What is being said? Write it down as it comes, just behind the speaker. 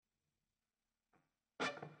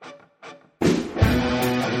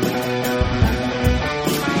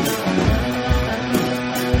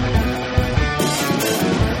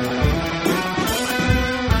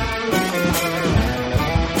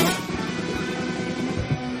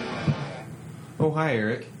Oh, hi,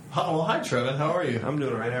 Eric. Well, hi, Trevan. How are you? I'm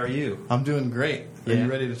doing all right. How are you? I'm doing great. Yeah. Are you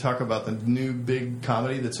ready to talk about the new big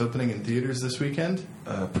comedy that's opening in theaters this weekend?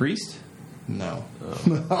 Priest? No.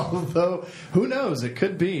 Oh. Although, who knows? It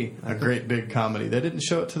could be a great big comedy. They didn't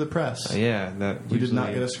show it to the press. Yeah. We did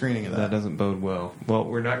not get a screening of that. That doesn't bode well. Well,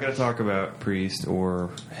 we're not going to talk about Priest or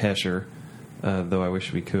Hesher, though I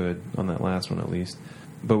wish we could on that last one at least.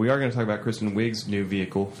 But we are going to talk about Kristen Wiig's new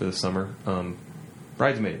vehicle for the summer,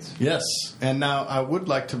 Bridesmaids. Yes. And now I would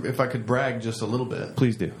like to, if I could brag just a little bit.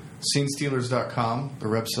 Please do. SceneStealers.com, the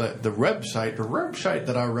website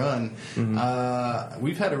that I run. Mm-hmm.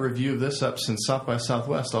 We've had a review of this up since South by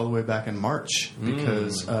Southwest all the way back in March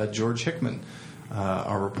because George Hickman,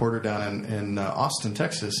 our reporter down in Austin,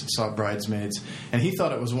 Texas, saw Bridesmaids, and he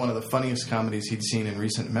thought it was one of the funniest comedies he'd seen in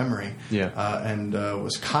recent memory. Yeah. And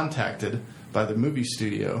was contacted by the movie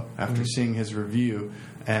studio after seeing his review,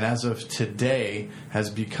 and as of today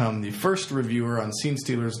has become the first reviewer on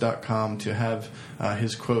SceneStealers.com to have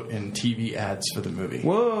his quote in TV ads for the movie.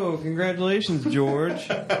 Whoa, congratulations, George.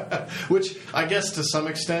 Which I guess to some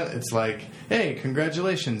extent it's like, hey,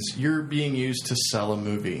 congratulations, you're being used to sell a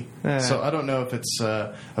movie. So I don't know if it's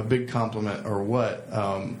a big compliment or what,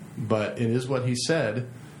 but it is what he said.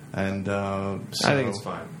 And so, I think it's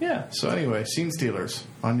fine. Yeah. So anyway, Scene Stealers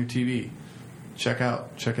on your TV. Check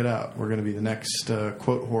it out. We're going to be the next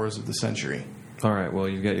quote whores of the century. All right. Well,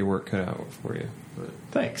 you've got your work cut out for you. But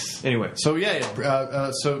thanks. Anyway. So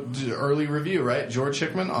so early review, right? George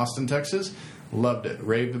Hickman, Austin, Texas, loved it.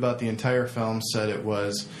 Raved about the entire film. Said it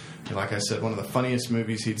was, like I said, one of the funniest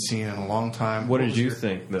movies he'd seen in a long time. What did you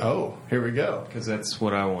think, though? Oh, here we go. Because that's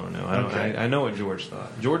what I want to know. I know what George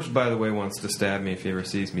thought. George, by the way, wants to stab me if he ever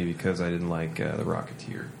sees me because I didn't like The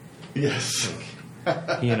Rocketeer. Yes.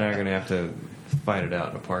 He and I are going to have to fight it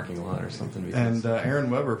out in a parking lot or something. And Aaron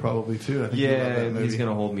Weber probably too. I think he's going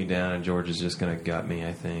to hold me down, and George is just going to gut me,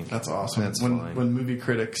 I think. That's awesome. That's fine. When movie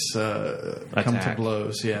critics come to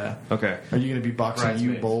blows, yeah. Okay. Are you going to be boxing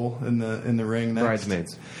you Bull in the ring next?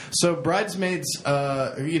 Bridesmaids. So Bridesmaids,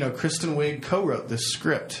 Kristen Wiig co-wrote this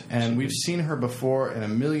script, and we've seen her before in a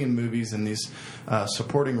million movies in these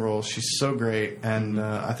supporting roles. She's so great, and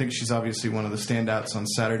I think she's obviously one of the standouts on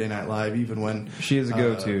Saturday Night Live, even when she is a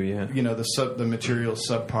go-to. Yeah. The material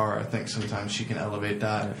subpar. I think sometimes she can elevate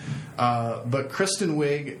that. But Kristen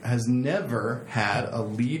Wiig has never had a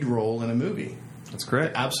lead role in a movie. That's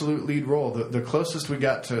correct. The absolute lead role. The closest we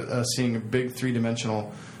got to seeing a big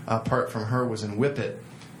three-dimensional part from her was in Whip It,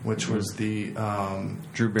 which was the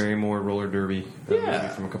Drew Barrymore roller derby movie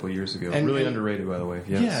from a couple of years ago. Really underrated, by the way.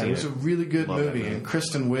 It was a really good movie. And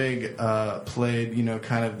Kristen Wiig played,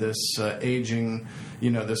 kind of this aging,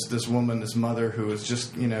 this woman, this mother who was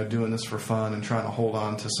just, doing this for fun and trying to hold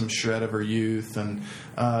on to some shred of her youth. And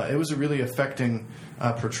it was a really affecting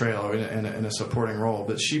portrayal in a supporting role.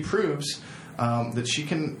 But she proves that she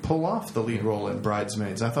can pull off the lead role in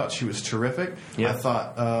Bridesmaids. I thought she was terrific. Yeah. I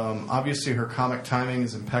thought, obviously, her comic timing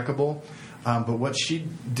is impeccable. But what she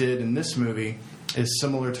did in this movie is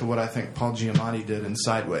similar to what I think Paul Giamatti did in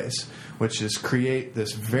Sideways, which is create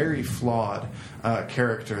this very flawed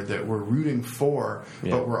character that we're rooting for,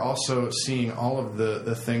 but we're also seeing all of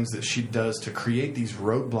the things that she does to create these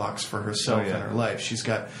roadblocks for herself in her life. She's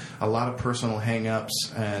got a lot of personal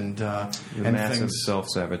hang-ups and massive things.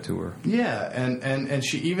 Self-saboteur. Yeah, and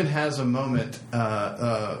she even has a moment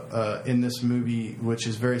in this movie which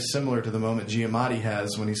is very similar to the moment Giamatti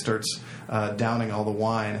has when he starts downing all the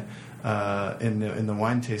wine in the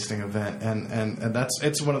wine tasting event, and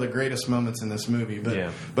it's one of the greatest moments in this movie.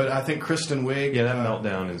 But I think Kristen Wiig, that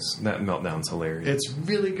meltdown's hilarious. It's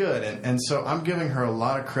really good, and so I'm giving her a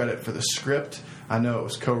lot of credit for the script. I know it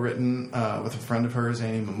was co-written with a friend of hers,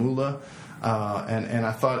 Annie Mamula, and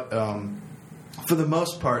I thought for the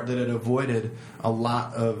most part that it avoided a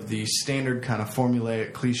lot of the standard kind of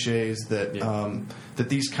formulaic cliches that that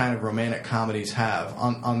these kind of romantic comedies have.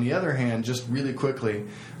 On the other hand, just really quickly,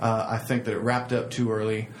 I think that it wrapped up too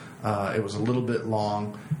early. It was a little bit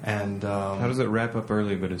long. And how does it wrap up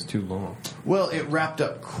early but is too long? Well, it wrapped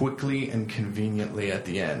up quickly and conveniently at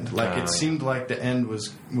the end. It seemed like the end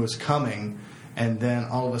was coming, and then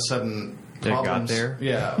all of a sudden problems, it got there?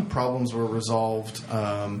 Yeah, problems were resolved.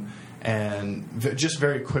 And just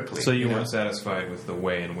very quickly. So you weren't satisfied with the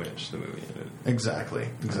way in which the movie ended. Exactly.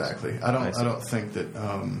 I don't think that.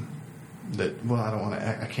 I don't want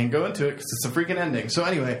to. I can't go into it because it's a freaking ending. So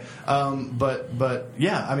anyway, but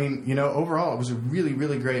yeah, I mean, overall, it was a really,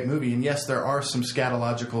 really great movie. And yes, there are some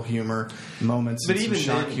scatological humor moments, but even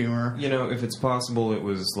some shock humor. If it's possible, it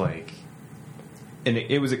was like and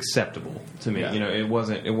it was acceptable to me. Yeah. You know, it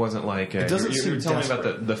wasn't like it doesn't you seem were telling me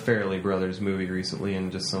desperate. about the Farrelly Brothers movie recently,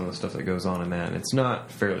 and just some of the stuff that goes on in that. And it's not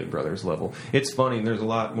Farrelly Brothers level. It's funny. There's a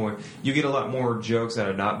lot more. You get a lot more jokes out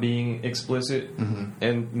of not being explicit,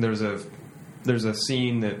 and there's a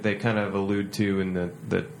scene that they kind of allude to in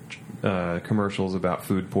the commercials about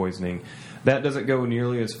food poisoning. That doesn't go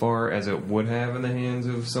nearly as far as it would have in the hands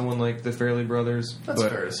of someone like the Farrelly Brothers. That's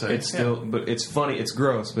but fair to say. It's still, but it's funny. It's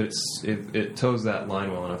gross, but it toes that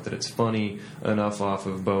line well enough that it's funny enough off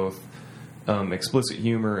of both explicit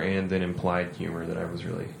humor and then implied humor that I was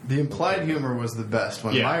really... The implied humor was the best.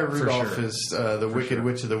 When Maya Rudolph is the Wicked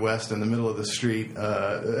Witch of the West in the middle of the street,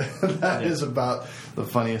 that is about the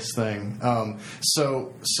funniest thing. I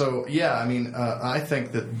mean, I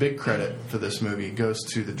think that big credit for this movie goes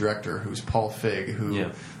to the director, who's Paul Feig,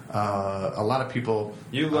 who... a lot of people...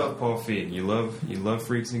 You love Paul Feig. You love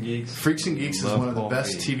Freaks and Geeks. Freaks and Geeks is one of the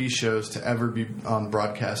best Feig. TV shows to ever be on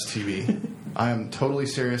broadcast TV. I am totally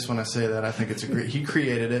serious when I say that. I think it's a great... He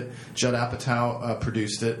created it. Judd Apatow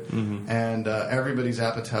produced it. And everybody's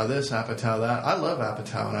Apatow this, Apatow that. I love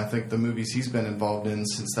Apatow, and I think the movies he's been involved in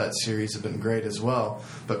since that series have been great as well.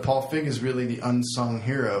 But Paul Feig is really the unsung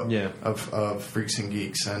hero of Freaks and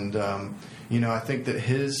Geeks. And... I think that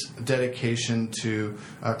his dedication to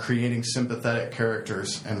creating sympathetic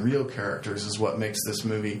characters and real characters is what makes this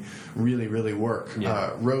movie really, really work.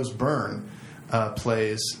 Yeah. Rose Byrne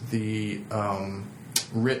plays the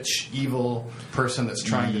rich, evil person that's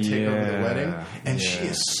trying to take over the wedding. And she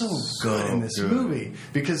is so good in this movie.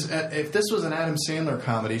 Because if this was an Adam Sandler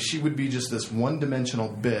comedy, she would be just this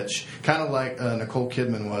one-dimensional bitch, kind of like Nicole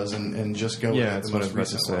Kidman was in Just Go With It, that's what I was about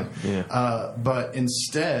to say. Yeah. But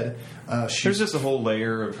instead... there's just a whole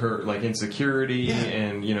layer of her like insecurity,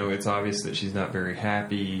 and it's obvious that she's not very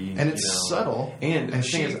happy, and it's subtle. And the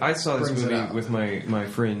thing is, I saw this movie with my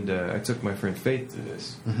friend. I took my friend Faith to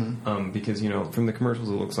this because from the commercials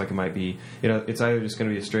it looks like it might be it's either just going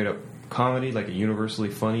to be a straight up comedy, like a universally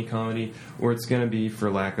funny comedy, or it's going to be,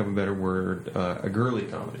 for lack of a better word, a girly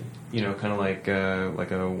comedy. Kind of like a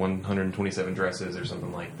 127 Dresses or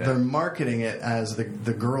something like that. They're marketing it as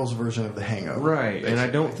the girls' version of The Hangover, right? Basically. And I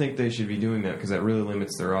don't think they should be doing that because that really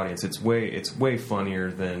limits their audience. It's way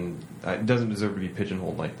funnier than it doesn't deserve to be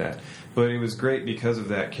pigeonholed like that. But it was great because of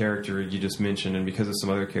that character you just mentioned, and because of some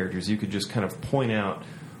other characters, you could just kind of point out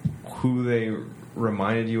who they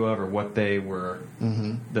reminded you of or what they were.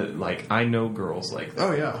 That like I know girls like that.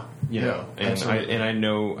 Oh yeah, and I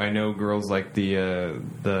know girls like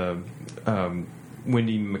the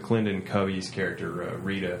Wendy McClendon Covey's character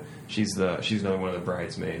Rita. She's another one of the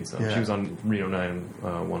bridesmaids. She was on Reno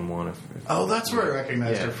 911. That's where I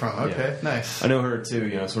recognized her from. Okay, nice. I know her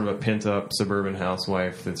too. Sort of a pent up suburban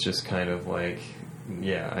housewife that's just kind of like.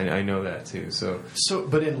 Yeah, I know that too. So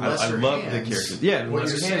but in Lesser Hands, I love the characters. Yeah, in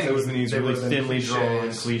Lesser Hands, it was in these really thinly drawn,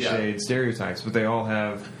 cliched stereotypes, but they all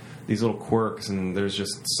have these little quirks, and there's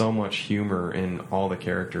just so much humor in all the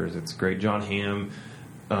characters. It's great. John Hamm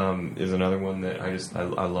is another one that I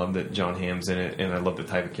love that John Hamm's in it, and I love the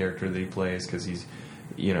type of character that he plays because he's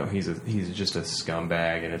just a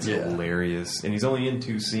scumbag, and it's hilarious. And he's only in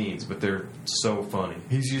 2 scenes, but they're so funny.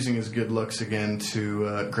 He's using his good looks again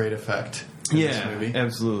to great effect. In this movie.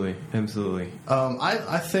 Absolutely.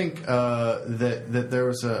 I think that there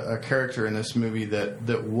was a character in this movie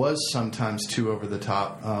that was sometimes too over the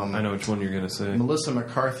top. I know which one you're going to say. Melissa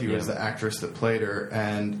McCarthy was the actress that played her,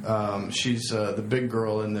 and she's the big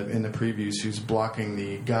girl in the previews who's blocking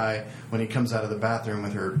the guy when he comes out of the bathroom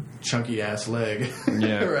with her chunky ass leg.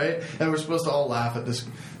 Yeah. Right? And we're supposed to all laugh at this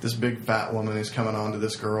big fat woman who's coming on to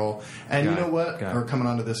this girl. And you know what? Or coming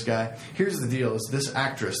on to this guy. Here's the deal: is this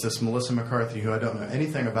actress, this Melissa McCarthy, who I don't know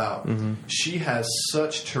anything about, she has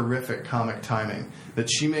such terrific comic timing that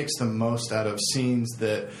she makes the most out of scenes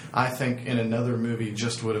that I think in another movie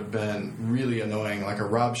just would have been really annoying, like a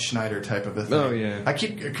Rob Schneider type of a thing. Oh yeah. I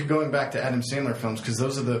keep going back to Adam Sandler films because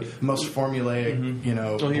those are the most formulaic,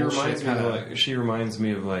 Well, she reminds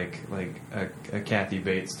me of like a Kathy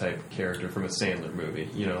Bates type character from a Sandler movie.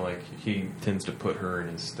 Like he tends to put her in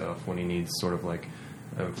his stuff when he needs sort of like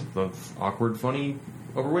a awkward, funny,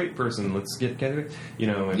 overweight person. Let's get Kathy Bates.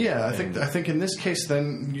 I think in this case,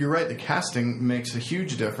 then you're right. The casting makes a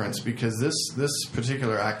huge difference because this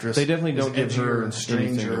particular actress, they definitely don't give her and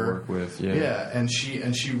stranger to work with. And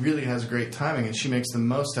she really has great timing, and she makes the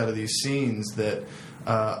most out of these scenes that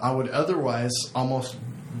I would otherwise almost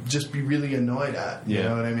just be really annoyed at. You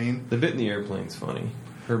know what I mean? The bit in the airplane's funny.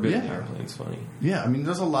 Her bit in the airplane's funny. Yeah, I mean,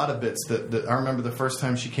 there's a lot of bits that I remember the first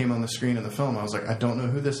time she came on the screen in the film, I was like, I don't know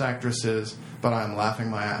who this actress is, but I'm laughing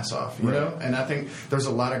my ass off, you know? And I think there's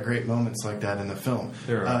a lot of great moments like that in the film.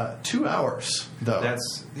 There are. 2 hours, though.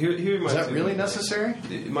 Is that really necessary?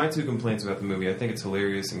 My 2 complaints about the movie, I think it's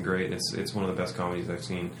hilarious and great, and it's one of the best comedies I've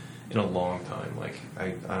seen in a long time. Like, I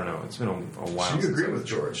don't know, it's been a while. So you agree with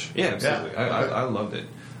George? Yeah, absolutely. Yeah. I loved it.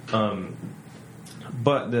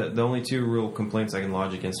 But the only 2 real complaints I can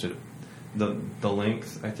lodge against it, the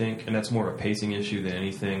length, I think, and that's more of a pacing issue than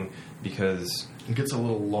anything, because it gets a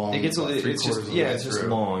little long. It's just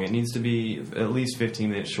long. It needs to be at least 15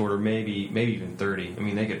 minutes shorter, maybe even 30. I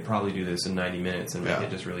mean, they could probably do this in 90 minutes and make it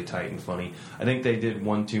just really tight and funny. I think they did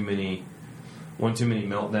one too many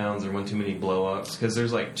meltdowns or one too many blow-ups, because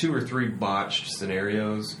there's like 2 or 3 botched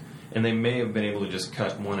scenarios, and they may have been able to just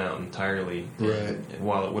cut one out entirely. Right.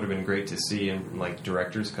 While it would have been great to see in like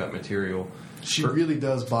director's cut material. She really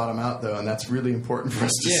does bottom out, though, and that's really important for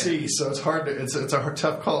us to see. So it's hard to it's a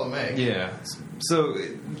tough call to make. Yeah. So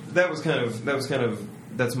that's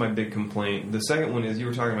my big complaint. The second one is, you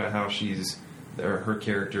were talking about how her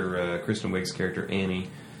character, Kristen Wiig's character Annie,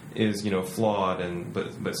 is flawed and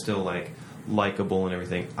but still like likable and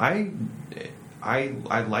everything. I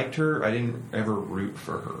liked her. I didn't ever root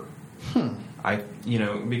for her.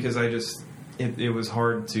 Because it was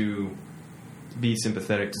hard to be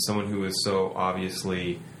sympathetic to someone who is so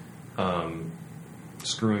obviously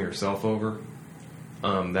screwing herself over.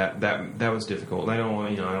 That was difficult. And I don't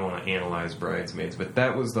want to analyze Bridesmaids, but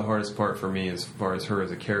that was the hardest part for me as far as her as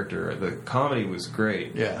a character. The comedy was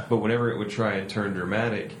great, but whenever it would try and turn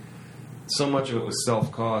dramatic, so much of it was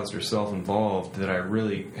self-caused or self-involved that I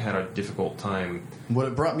really had a difficult time. What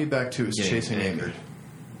it brought me back to is Chasing Amy.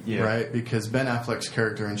 Yeah. Right? Because Ben Affleck's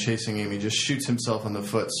character in Chasing Amy just shoots himself in the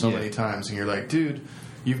foot so many times, and you're like, dude,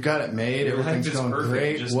 you've got it made. Everything's going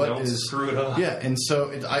great. Just don't screw it up. Yeah, and so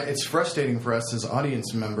it's frustrating for us as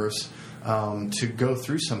audience members to go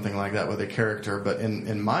through something like that with a character. But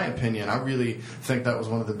in my opinion, I really think that was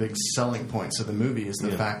one of the big selling points of the movie, is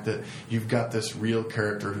the fact that you've got this real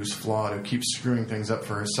character who's flawed, who keeps screwing things up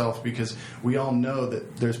for herself, because we all know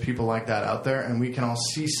that there's people like that out there, and we can all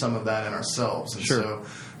see some of that in ourselves. And so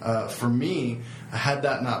for me, had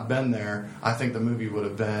that not been there, I think the movie would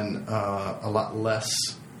have been a lot less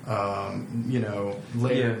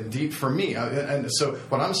layered and deep for me. And so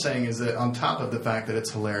what I'm saying is that on top of the fact that it's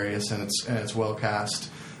hilarious and it's well cast,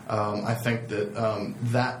 I think that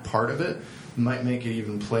that part of it might make it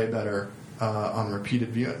even play better on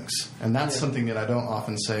repeated viewings. And that's something that I don't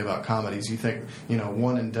often say about comedies. You think,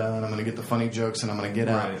 one and done, I'm going to get the funny jokes and I'm going to get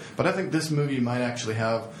out. But I think this movie might actually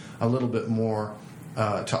have a little bit more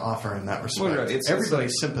to offer in that respect. Well,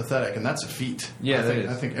 everybody's sympathetic, and that's a feat. Yeah,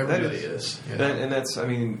 I think everybody is. And that's,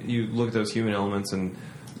 you look at those human elements, and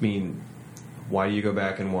why do you go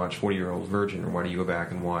back and watch 40-Year-Old Virgin, or why do you go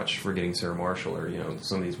back and watch Forgetting Sarah Marshall, or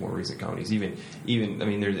some of these more recent comedies? Even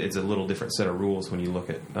it's a little different set of rules when you look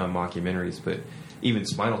at mockumentaries, but even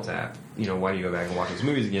Spinal Tap, why do you go back and watch those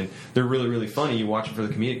movies again? They're really, really funny. You watch it for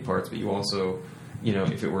the comedic parts, but you also,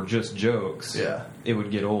 if it were just jokes, it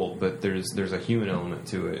would get old. But there's a human element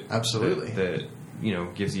to it, absolutely, that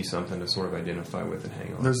gives you something to sort of identify with and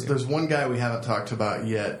hang on. There's one guy we haven't talked about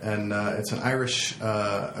yet, and it's an Irish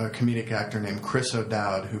comedic actor named Chris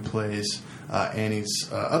O'Dowd, who plays Annie's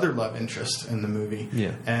other love interest in the movie.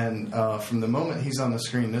 Yeah. And from the moment he's on the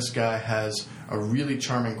screen, this guy has a really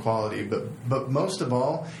charming quality, but most of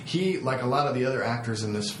all, he, like a lot of the other actors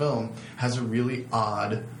in this film, has a really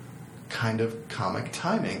odd kind of comic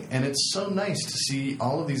timing, and it's so nice to see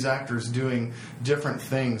all of these actors doing different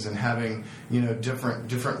things and having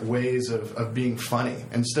different ways of being funny,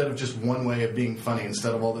 instead of just one way of being funny,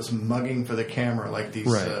 instead of all this mugging for the camera like these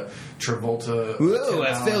Travolta, whoa,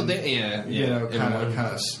 I fell down,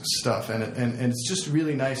 kind of stuff, and it's just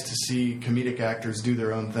really nice to see comedic actors do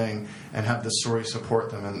their own thing and have the story support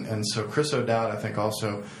them, and so Chris O'Dowd, I think,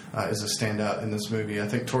 also is a standout in this movie. I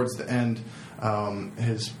think towards the end,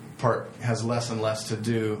 his part has less and less to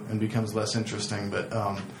do and becomes less interesting, but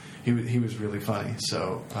he was really funny,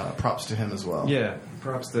 so props to him as well. Yeah,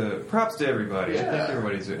 props to everybody. I think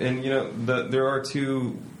everybody's, and there are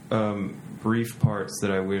 2 brief parts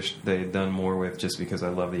that I wish they had done more with, just because I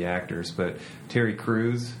love the actors, but Terry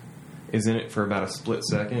Crews is in it for about a split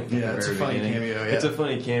second. Yeah, it's a funny cameo. Yeah. It's a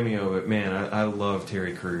funny cameo, but man, I love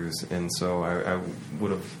Terry Crews, and so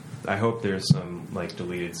I hope there's some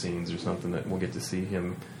deleted scenes or something that we'll get to see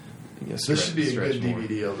him. There should be a good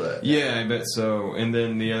DVD of that. Yeah, I bet so. And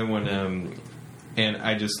then the other one, and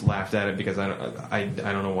I just laughed at it because I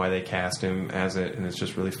don't know why they cast him as it, and it's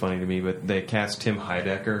just really funny to me. But they cast Tim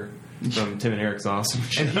Heidecker from Tim and Eric's Awesome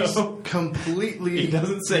Show. And he's completely he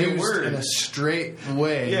doesn't say a used word in a straight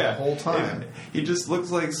way the whole time. He just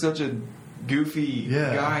looks like such a goofy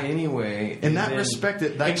guy anyway. In that respect,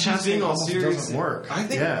 that casting almost doesn't work. I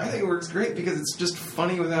think it works great because it's just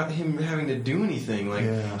funny without him having to do anything.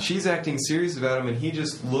 Like she's acting serious about him, and he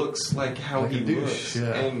just looks like how he looks.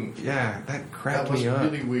 Yeah. And that cracked me up.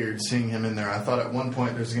 That was really weird seeing him in there. I thought at one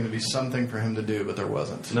point there's going to be something for him to do, but there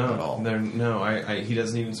wasn't at all. He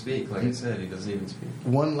doesn't even speak. Like I said, he doesn't even speak.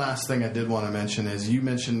 One last thing I did want to mention is you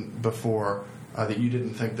mentioned before that you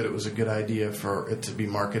didn't think that it was a good idea for it to be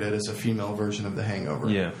marketed as a female version of The Hangover.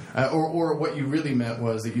 Yeah. Or what you really meant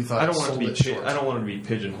was that you thought I don't want it to be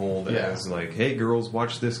pigeonholed as like, hey girls,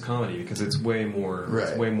 watch this comedy, because it's way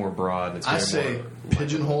more broad. It's I say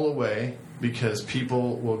pigeonhole away, because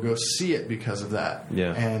people will go see it because of that.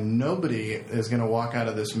 Yeah. And nobody is going to walk out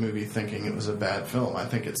of this movie thinking it was a bad film. I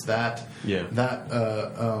think it's that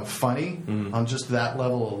funny on just that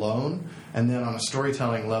level alone. And then on a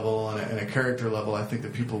storytelling level and a character level, I think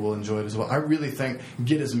that people will enjoy it as well. I really think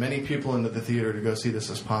get as many people into the theater to go see this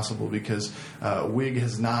as possible, because Wig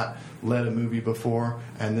has not led a movie before,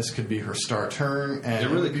 and this could be her star turn. And it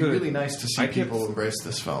would be really nice to see people embrace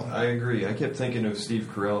this film. I agree. I kept thinking of Steve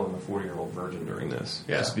Carell and the 40-Year-Old Virgin during this,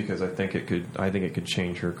 just because I think it could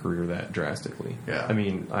change her career that drastically. Yeah. I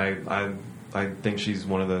mean, I think she's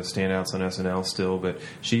one of the standouts on SNL still, but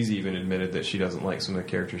she's even admitted that she doesn't like some of the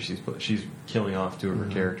characters she's killing off two of her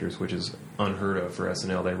characters, which is unheard of for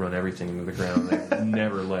SNL. They run everything into the ground.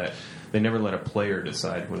 They never let a player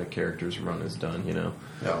decide when a character's run is done, you know?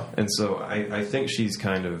 Yeah. And so I think she's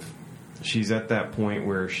at that point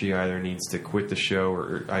where she either needs to quit the show,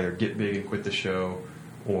 or either get big and quit the show,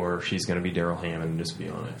 or she's going to be Daryl Hammond and just be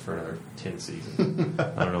on it for another 10 seasons.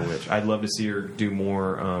 I don't know which. I'd love to see her do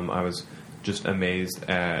more. I was just amazed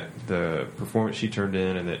at the performance she turned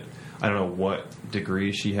in, and that I don't know what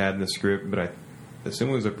degree she had in the script, but I assume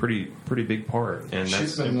it was a pretty big part, and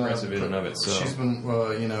that's impressive in and of itself. She's been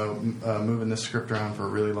moving this script around for a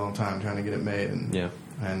really long time, trying to get it made,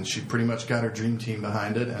 and she pretty much got her dream team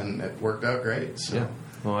behind it, and it worked out great. So. Yeah.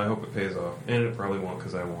 Well, I hope it pays off, and it probably won't,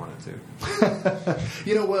 because I want it to.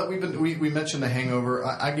 You know what? We mentioned The Hangover.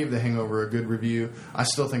 I gave The Hangover a good review. I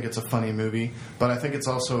still think it's a funny movie, but I think it's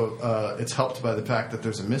also it's helped by the fact that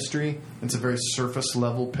there's a mystery. It's a very surface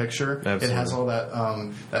level picture. Absolutely. It has all that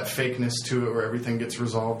fakeness to it, where everything gets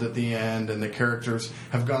resolved at the end, and the characters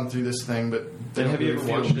have gone through this thing, but they have you ever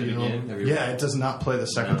watched it again? It does not play the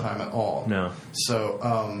second time at all. No. So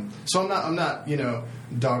I'm not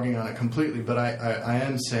dogging on it completely, but I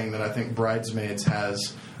am saying that I think Bridesmaids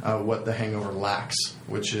has what The Hangover lacks,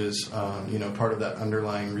 which is part of that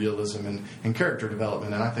underlying realism and character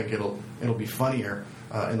development, and I think it'll be funnier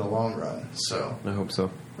in the long run. So I hope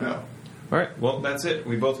so. Yeah. All right, well, that's it.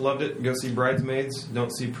 We both loved it. Go see Bridesmaids,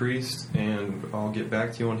 don't see Priest, and I'll get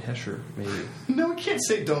back to you on Hesher, maybe. No, we can't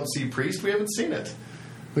say don't see Priest. We haven't seen it.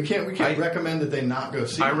 We can't recommend that they not go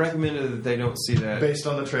see it. I recommended that they don't see that. Based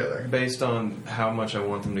on the trailer. Based on how much I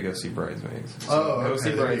want them to go see Bridesmaids. So go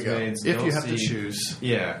see Bridesmaids. If you have to choose.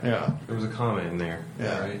 Yeah. Yeah. There was a comment in there.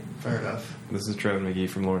 Yeah. Right? Fair enough. This is Trevan McGee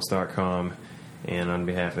from Lawrence.com. And on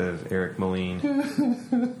behalf of Eric Moline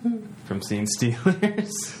from Scene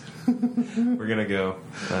Stealers, we're going to go.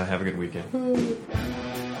 Have a good weekend.